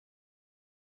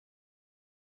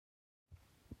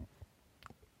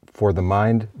For the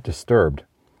mind disturbed,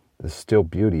 the still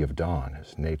beauty of dawn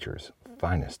is nature's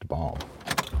finest balm.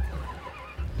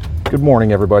 Good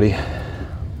morning, everybody.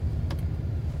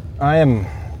 I am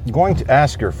going to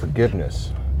ask your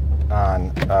forgiveness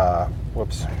on,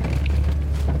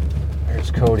 Here's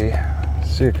Cody.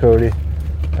 See you, Cody.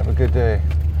 Have a good day.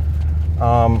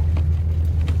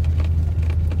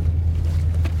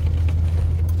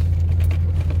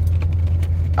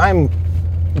 I'm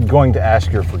going to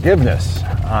ask your forgiveness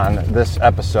on this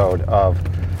episode of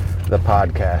the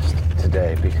podcast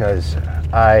today because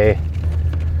I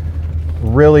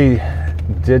really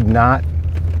did not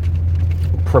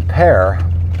prepare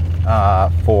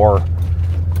for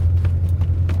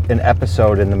an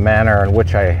episode in the manner in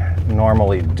which I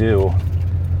normally do,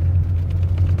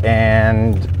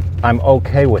 and I'm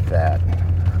okay with that.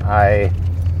 I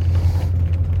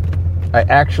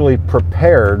actually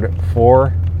prepared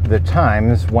for the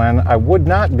times when I would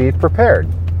not be prepared.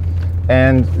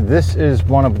 And this is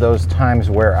one of those times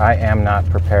where I am not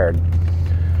prepared.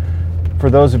 For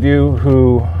those of you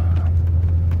who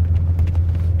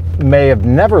may have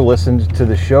never listened to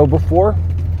the show before,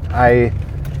 I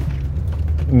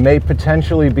may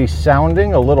potentially be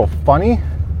sounding a little funny.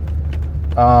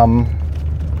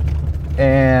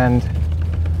 And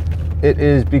it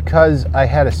is because I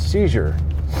had a seizure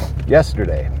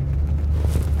yesterday.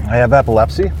 I have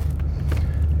epilepsy,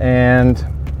 and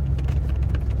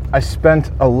I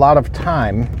spent a lot of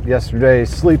time yesterday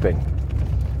sleeping,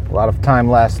 a lot of time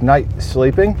last night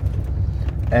sleeping,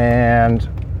 and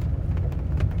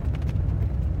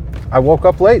I woke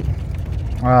up late.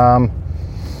 I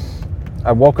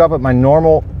woke up at my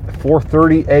normal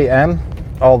 4:30 a.m.,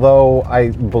 although I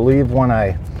believe when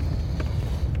I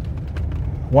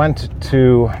went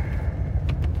to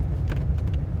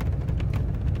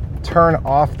turn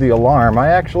off the alarm, I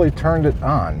actually turned it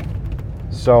on.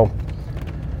 So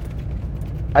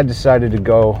I decided to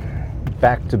go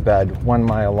back to bed when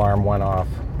my alarm went off.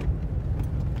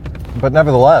 But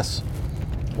nevertheless,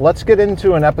 let's get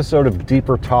into an episode of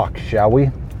Deeper Talk, shall we?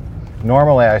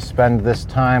 Normally I spend this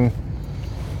time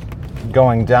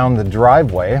going down the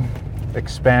driveway,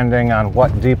 expanding on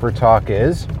what Deeper Talk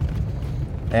is,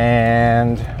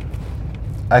 and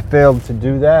I failed to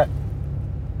do that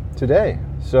today.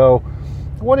 So,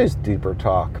 what is Deeper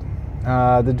Talk?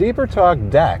 The Deeper Talk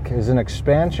deck is an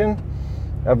expansion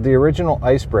of the original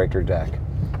Icebreaker deck.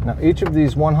 Now, each of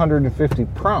these 150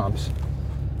 prompts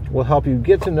will help you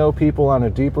get to know people on a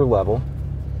deeper level,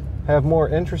 have more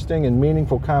interesting and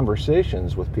meaningful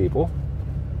conversations with people,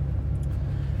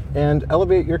 and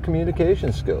elevate your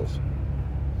communication skills.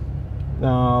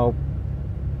 Now,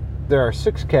 there are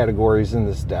 6 categories in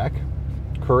this deck: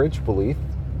 courage, belief,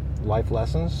 life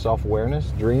lessons,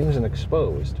 self-awareness, dreams, and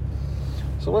exposed.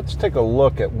 So let's take a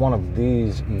look at one of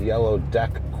these yellow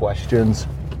deck questions.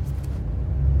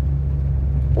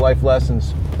 Life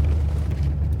lessons.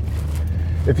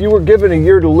 If you were given a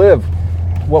year to live,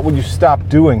 what would you stop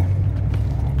doing?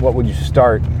 What would you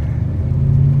start?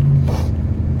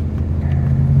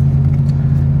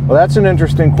 Well, that's an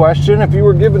interesting question. If you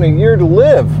were given a year to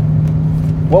live,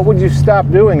 what would you stop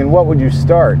doing and what would you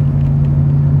start?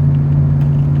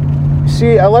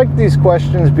 See, I like these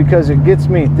questions because it gets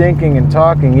me thinking and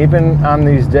talking, even on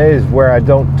these days where I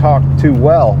don't talk too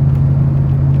well.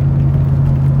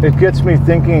 It gets me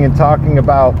thinking and talking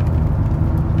about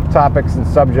topics and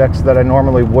subjects that I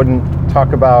normally wouldn't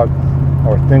talk about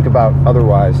or think about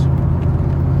otherwise.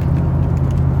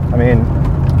 I mean,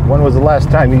 when was the last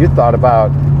time you thought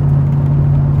about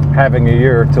having a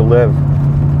year to live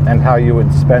and how you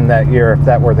would spend that year if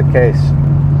that were the case?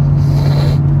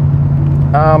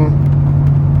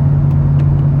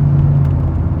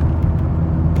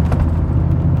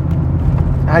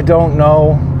 I don't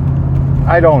know.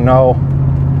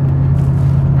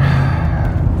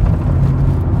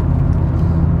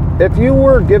 If you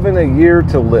were given a year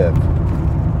to live,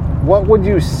 what would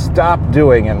you stop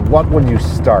doing and what would you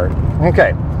start?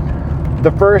 Okay,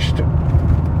 the first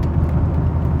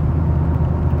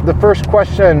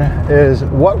question is,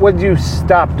 what would you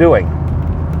stop doing?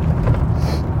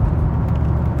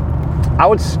 I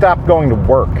would stop going to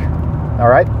work, all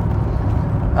right?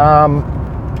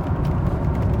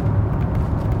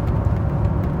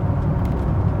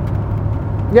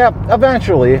 Yeah,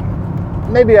 eventually,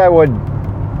 maybe I would,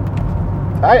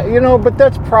 but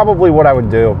that's probably what I would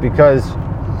do, because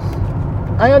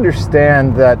I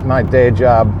understand that my day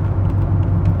job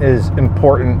is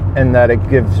important and that it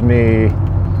gives me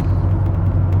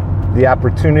the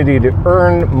opportunity to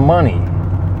earn money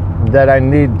that I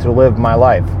need to live my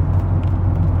life.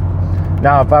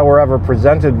 Now, if I were ever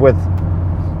presented with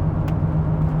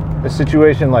a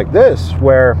situation like this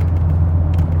where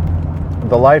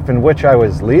the life in which I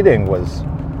was leading was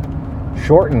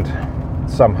shortened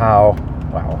somehow,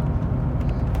 well,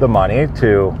 the money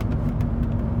to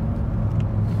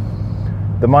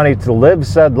live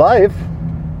said life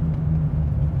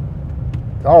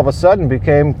all of a sudden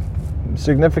became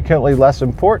significantly less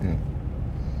important.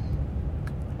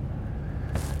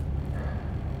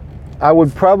 I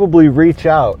would probably reach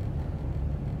out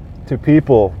to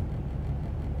people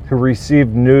who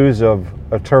received news of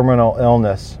a terminal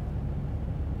illness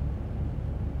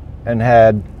and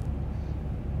had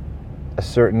a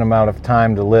certain amount of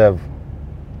time to live.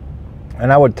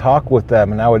 And I would talk with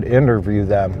them and I would interview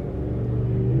them.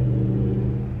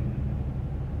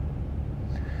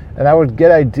 And I would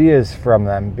get ideas from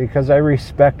them because I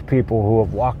respect people who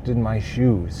have walked in my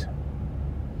shoes.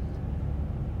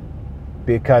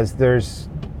 Because there's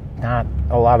not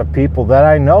a lot of people that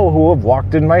I know who have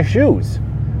walked in my shoes.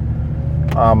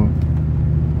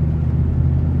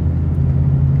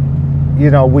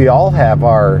 We all have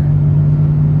our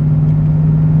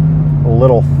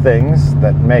little things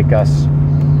that make us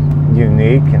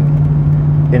unique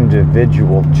and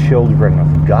individual children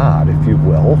of God, if you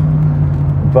will.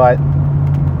 But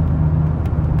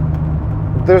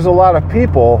there's a lot of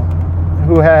people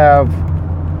who have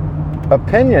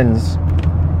opinions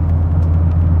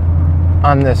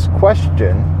on this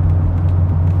question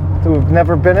who have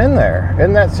never been in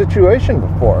that situation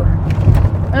before.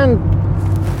 And,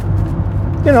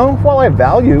 while I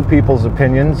value people's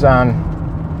opinions on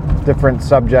different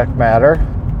subject matter,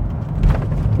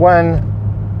 when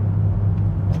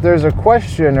there's a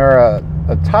question or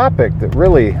a topic that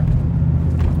really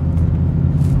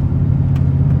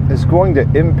is going to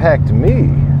impact me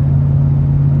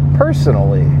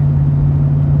personally,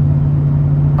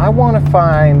 I want to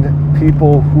find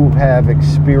people who have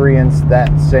experienced that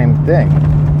same thing.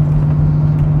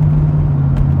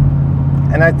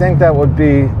 And I think that would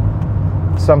be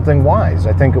something wise.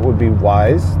 I think it would be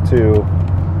wise to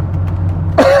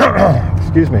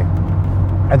excuse me.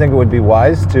 I think it would be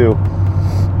wise to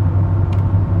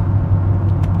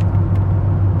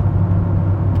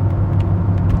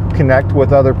connect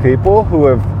with other people who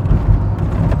have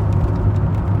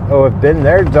been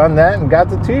there, done that, and got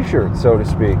the t-shirt, so to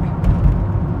speak.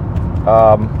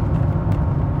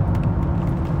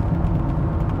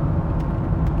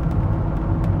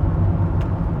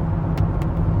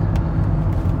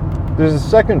 There's a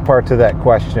second part to that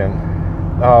question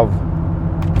of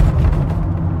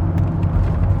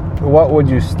what would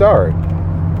you start?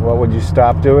 What would you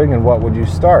stop doing, and what would you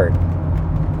start?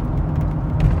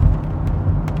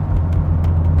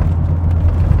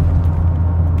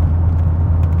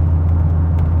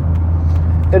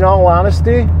 In all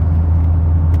honesty,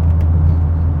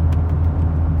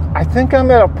 I think I'm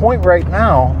at a point right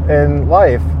now in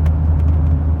life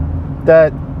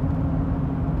that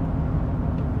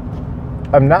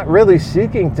I'm not really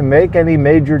seeking to make any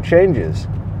major changes.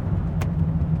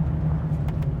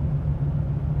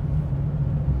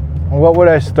 What would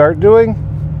I start doing?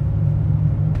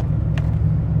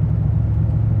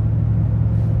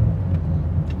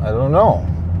 I don't know.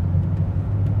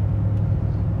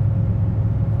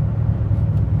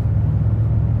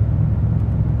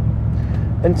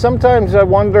 And sometimes I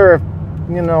wonder if,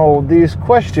 these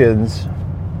questions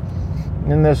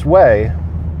in this way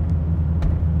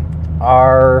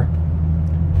are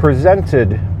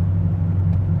presented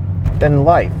in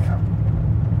life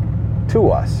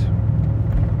to us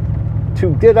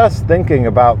to get us thinking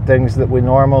about things that we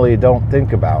normally don't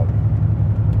think about.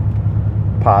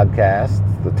 Podcasts,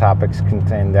 the topics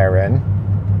contained therein,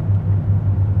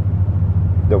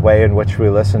 the way in which we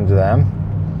listen to them,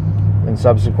 and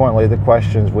subsequently the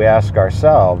questions we ask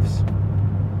ourselves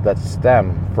that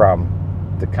stem from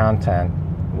the content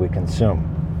we consume.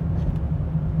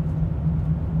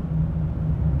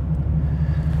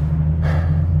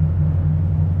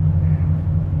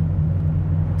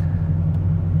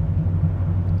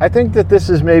 I think that this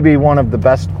is maybe one of the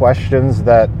best questions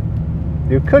that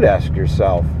you could ask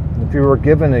yourself. If you were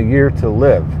given a year to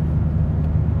live,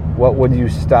 what would you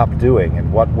stop doing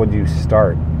and what would you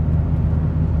start?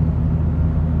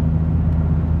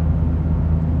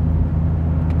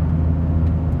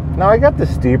 Now, I got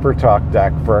this Deeper Talk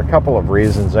deck for a couple of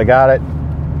reasons. I got it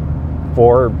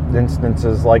for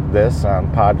instances like this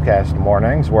on podcast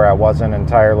mornings where I wasn't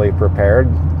entirely prepared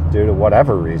due to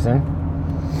whatever reason.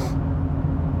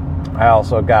 I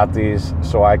also got these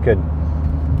so I could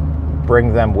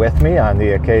bring them with me on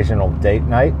the occasional date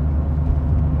night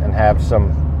and have some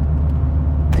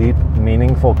deep,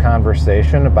 meaningful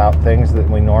conversation about things that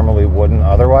we normally wouldn't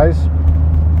otherwise.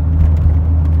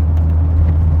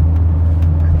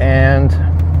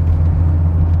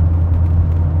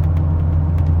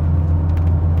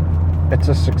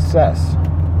 success.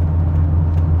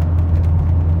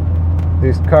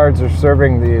 These cards are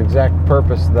serving the exact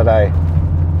purpose that I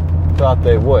thought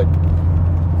they would.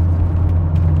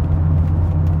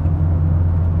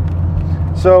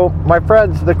 So, my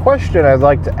friends, the question I'd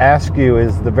like to ask you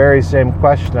is the very same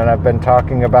question I've been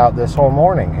talking about this whole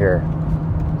morning here.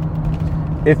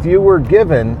 If you were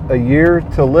given a year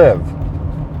to live,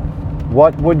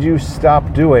 what would you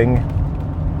stop doing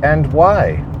and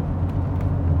why?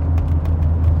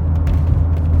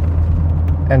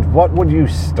 And what would you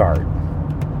start?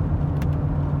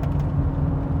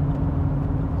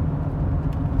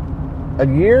 A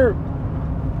year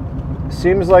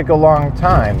seems like a long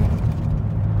time,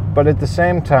 but at the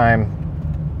same time,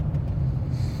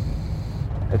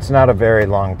 it's not a very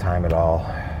long time at all.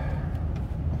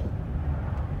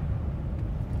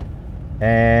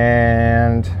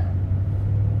 And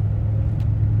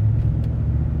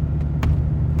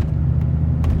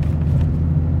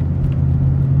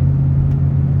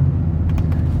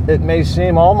it may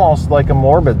seem almost like a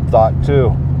morbid thought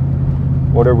too.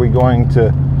 What are we going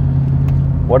to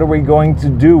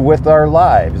do with our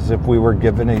lives if we were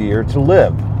given a year to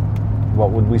live?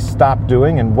 What would we stop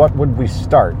doing and what would we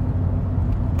start?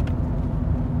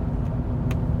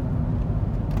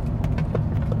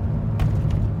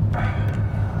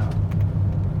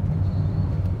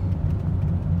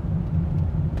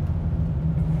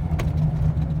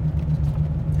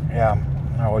 Yeah,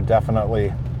 I would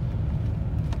definitely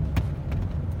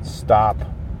stop.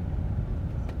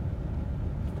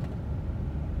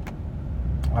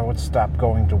 I would stop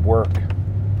going to work.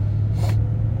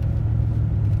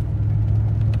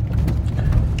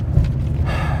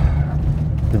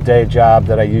 The day job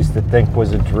that I used to think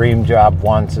was a dream job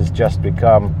once has just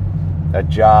become a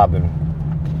job, and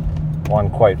one,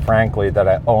 quite frankly, that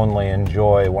I only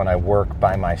enjoy when I work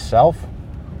by myself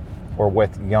or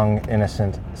with young,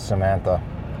 innocent Samantha.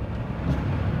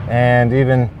 And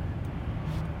even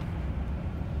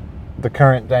the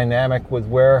current dynamic with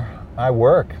where I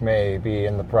work may be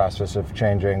in the process of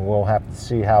changing. We'll have to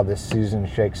see how this season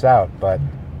shakes out, but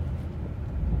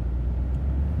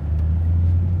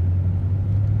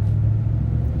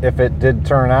if it did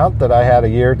turn out that I had a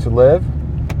year to live,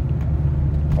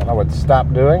 what I would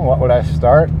stop doing, what would I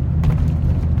start?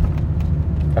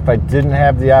 If I didn't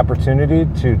have the opportunity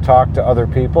to talk to other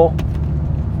people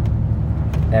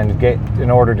and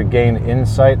in order to gain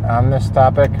insight on this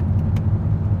topic,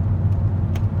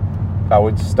 I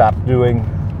would stop doing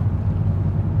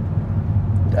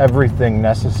everything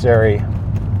necessary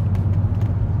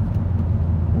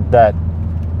that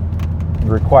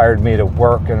required me to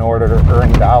work in order to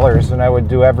earn dollars, and I would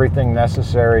do everything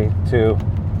necessary to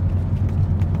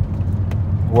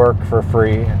work for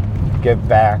free, give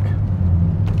back.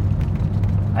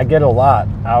 I get a lot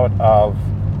out of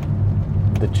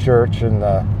the church and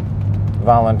the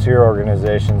volunteer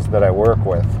organizations that I work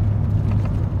with.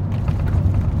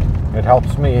 It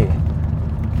helps me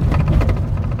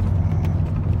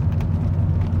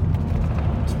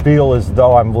feel as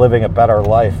though I'm living a better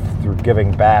life through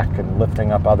giving back and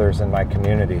lifting up others in my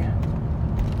community.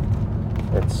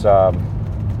 It's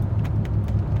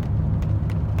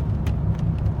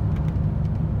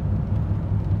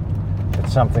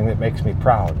something that makes me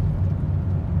proud.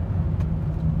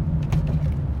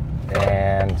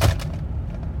 And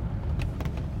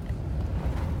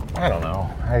I don't know,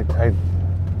 I'd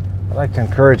like to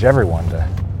encourage everyone to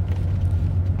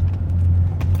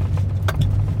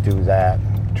do that,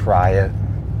 try it,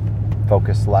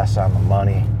 focus less on the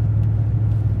money,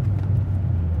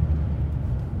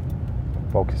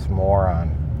 focus more on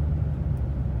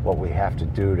what we have to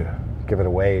do to give it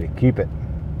away, to keep it.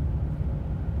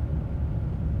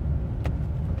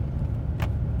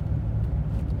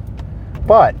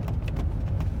 But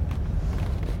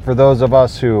for those of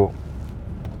us who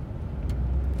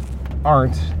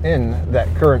aren't in that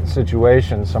current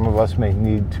situation, some of us may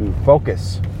need to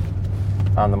focus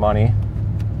on the money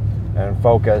and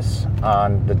focus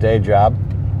on the day job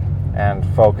and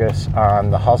focus on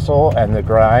the hustle and the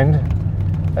grind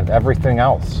and everything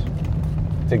else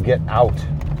to get out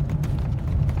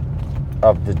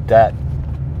of the debt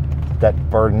that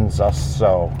burdens us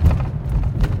so.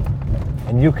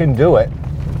 And you can do it.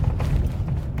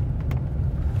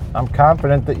 I'm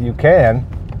confident that you can,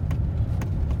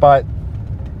 but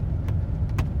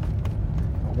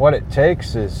what it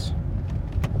takes is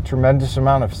a tremendous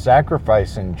amount of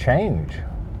sacrifice and change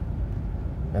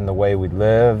in the way we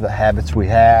live, the habits we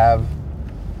have,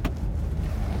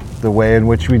 the way in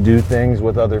which we do things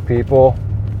with other people.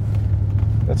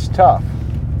 It's tough,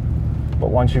 but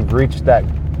once you've reached that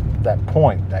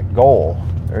point, that goal,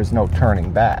 there's no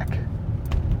turning back.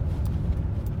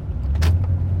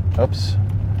 Oops.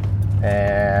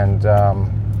 And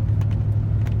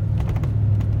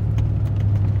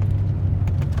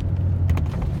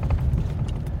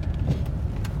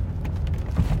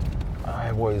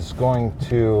I was going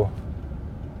to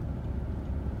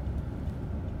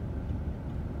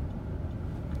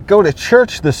go to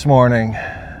church this morning.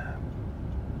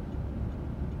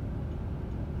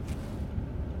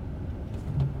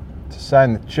 To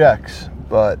sign the checks,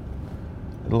 but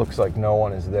it looks like no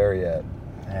one is there yet.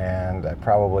 And I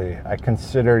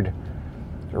considered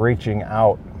reaching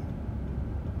out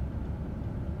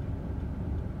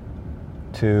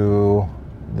to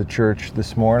the church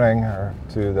this morning, or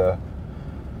to the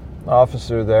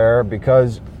officer there,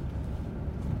 because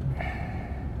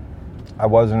I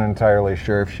wasn't entirely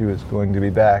sure if she was going to be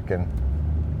back, and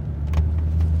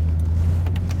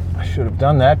I should have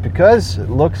done that because it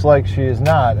looks like she is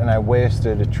not, and I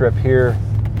wasted a trip here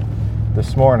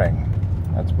this morning.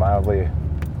 That's mildly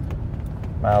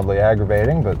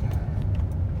aggravating, but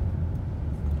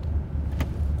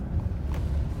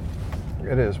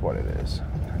it is what it is.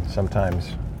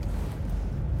 Sometimes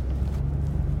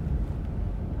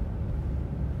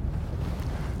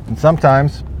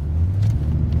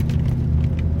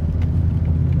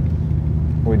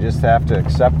we just have to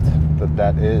accept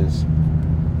that is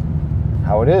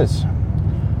how it is.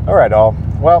 All right, all.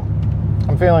 Well,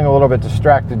 I'm feeling a little bit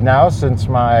distracted now since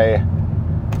my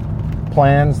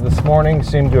plans this morning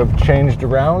seem to have changed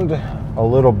around a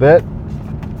little bit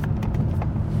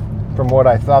from what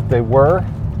I thought they were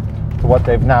to what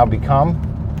they've now become.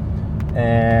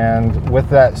 And with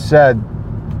that said,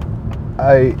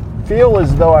 I feel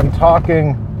as though I'm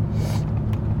talking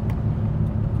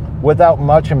without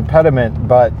much impediment,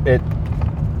 but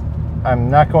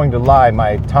I'm not going to lie,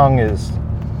 my tongue is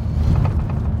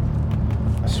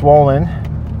swollen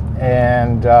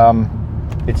and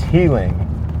it's healing.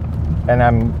 And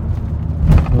I'm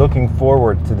looking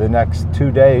forward to the next 2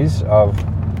 days of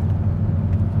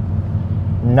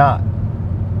not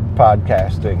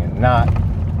podcasting and not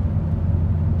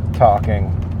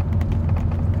talking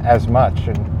as much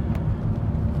and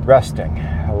resting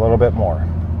a little bit more.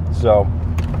 So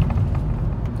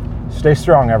stay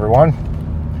strong, everyone,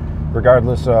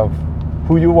 regardless of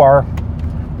who you are,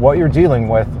 what you're dealing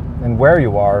with, and where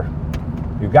you are.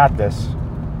 You got this.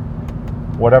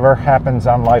 Whatever happens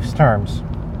on life's terms,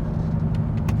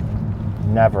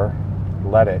 never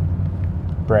let it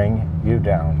bring you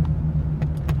down.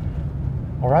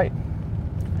 All right.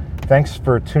 Thanks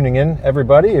for tuning in,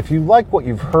 everybody. If you like what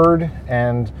you've heard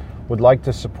and would like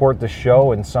to support the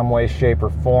show in some way, shape, or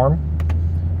form,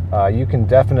 you can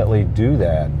definitely do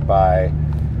that by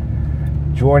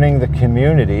joining the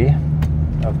community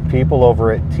of people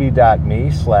over at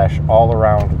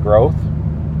t.me/allaroundgrowth.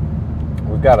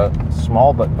 We've got a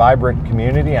small but vibrant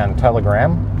community on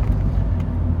Telegram,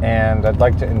 and I'd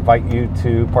like to invite you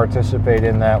to participate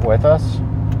in that with us.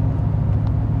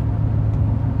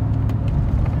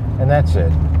 And that's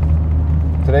it.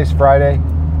 Today's Friday.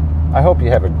 I hope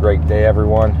you have a great day,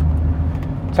 everyone.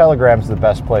 Telegram's the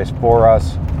best place for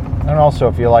us. And also,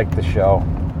 if you like the show,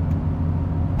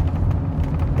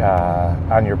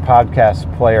 on your podcast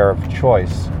player of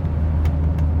choice,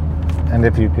 and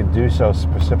if you could do so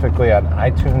specifically on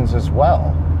iTunes as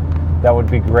well, that would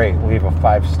be great. Leave a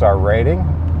 5-star rating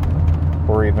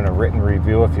or even a written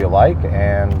review if you like,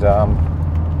 and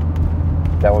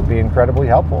that would be incredibly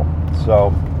helpful.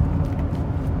 So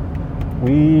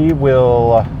we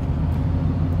will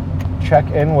check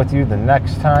in with you the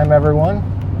next time, everyone.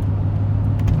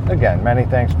 Again, many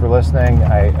thanks for listening.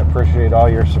 I appreciate all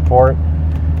your support,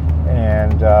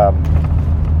 and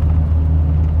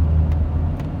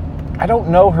I don't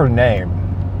know her name,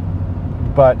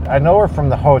 but I know her from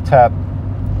the Hotep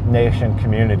Nation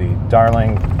community.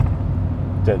 Darling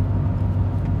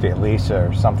DeLisa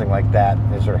or something like that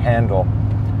is her handle.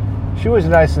 She was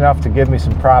nice enough to give me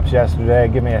some props yesterday,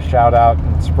 give me a shout out,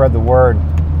 and spread the word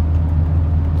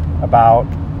about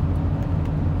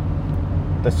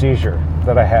the seizure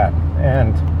that I had.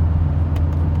 And,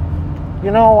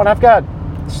 you know, when I've got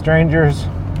strangers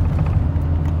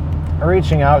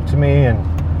reaching out to me and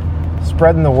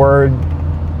spreading the word,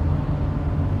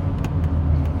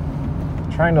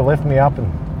 trying to lift me up and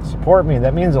support me,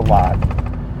 that means a lot.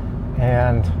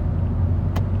 And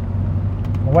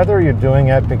whether you're doing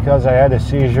it because I had a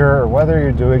seizure or whether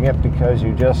you're doing it because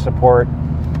you just support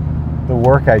the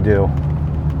work I do,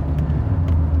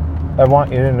 I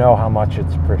want you to know how much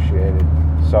it's appreciated.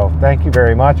 So thank you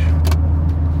very much.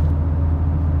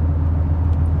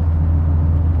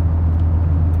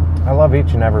 I love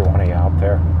each and every one of you out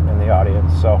there in the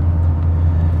audience. So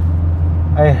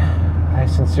I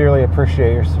sincerely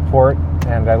appreciate your support,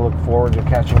 and I look forward to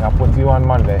catching up with you on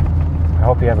Monday. I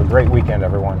hope you have a great weekend,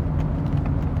 everyone.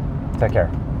 Take care.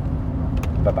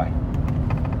 Bye-bye.